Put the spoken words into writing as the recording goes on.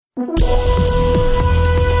Welcome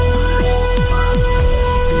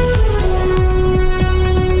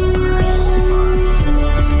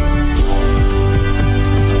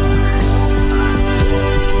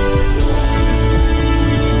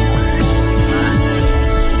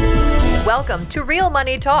to Real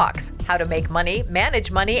Money Talks, how to make money,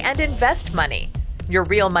 manage money, and invest money. Your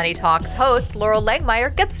Real Money Talks host, Laurel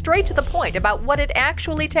Langmeyer, gets straight to the point about what it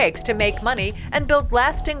actually takes to make money and build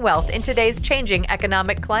lasting wealth in today's changing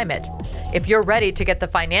economic climate. If you're ready to get the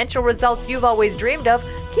financial results you've always dreamed of,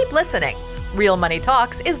 keep listening. Real Money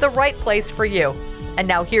Talks is the right place for you. And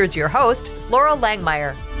now here's your host, Laurel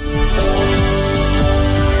Langmeyer.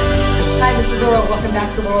 Hi, this is Laurel. Welcome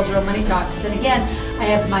back to Laurel's Real Money Talks. And again, I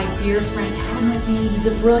have my dear friend Adam with me. He's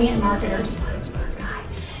a brilliant marketer, smart guy.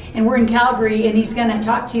 And we're in Calgary, and he's going to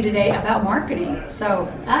talk to you today about marketing. So,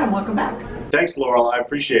 Adam, welcome back. Thanks, Laurel. I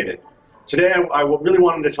appreciate it. Today, I really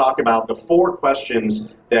wanted to talk about the 4 questions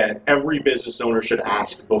that every business owner should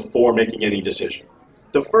ask before making any decision.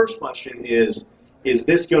 The first question is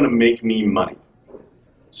this going to make me money?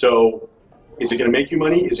 So, is it going to make you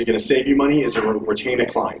money? Is it going to save you money? Is it going to retain a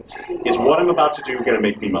client? Is what I'm about to do going to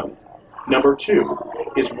make me money? Number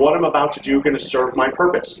 2, is what I'm about to do going to serve my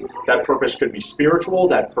purpose? That purpose could be spiritual.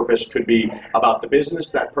 That purpose could be about the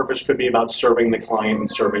business. That purpose could be about serving the client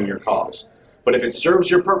and serving your cause. But if it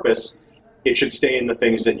serves your purpose, it should stay in the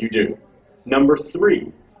things that you do. Number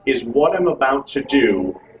 3, is what I'm about to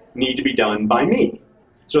do need to be done by me?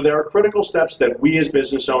 So there are critical steps that we as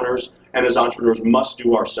business owners and as entrepreneurs must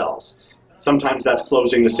do ourselves. Sometimes that's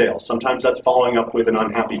closing the sale. Sometimes that's following up with an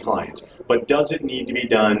unhappy client. But does it need to be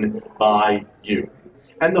done by you?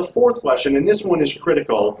 And the 4th question, and this one is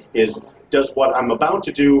critical, is does what I'm about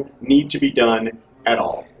to do need to be done at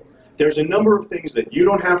all? There's a number of things that you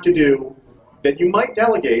don't have to do that you might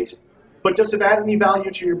delegate, but does it add any value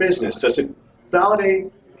to your business? Does it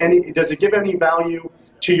give any value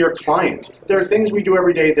to your client? There are things we do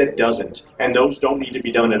every day that doesn't, and those don't need to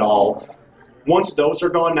be done at all. Once those are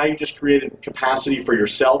gone, now you just created capacity for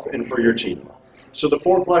yourself and for your team. So the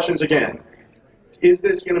 4 questions again: is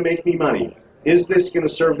this going to make me money? Is this going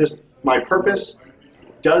to serve my purpose?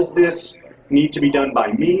 Does this need to be done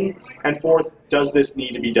by me? And 4th, does this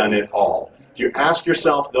need to be done at all? If you ask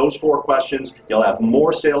yourself those 4 questions, you'll have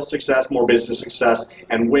more sales success, more business success,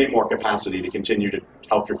 and way more capacity to continue to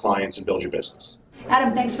help your clients and build your business.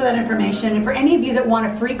 Adam, thanks for that information. And for any of you that want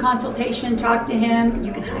a free consultation, talk to him.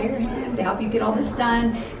 You can hire him to help you get all this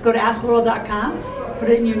done. Go to AskLaurel.com,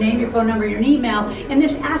 put in your name, your phone number, your email, and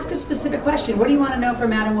then ask a specific question. What do you want to know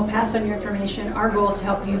from Adam? We'll pass on your information. Our goal is to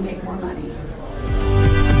help you make more money.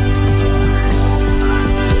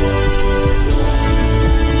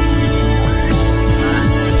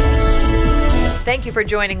 Thank you for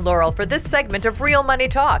joining Laurel for this segment of Real Money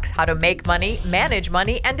Talks, how to make money, manage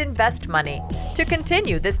money, and invest money. To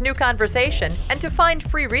continue this new conversation and to find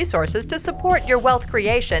free resources to support your wealth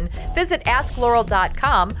creation, visit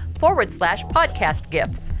AskLaurel.com/podcast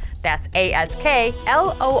gifts. That's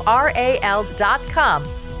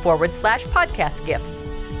AskLoral.com/podcast gifts.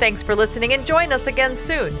 Thanks for listening and join us again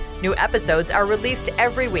soon. New episodes are released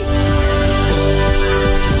every week.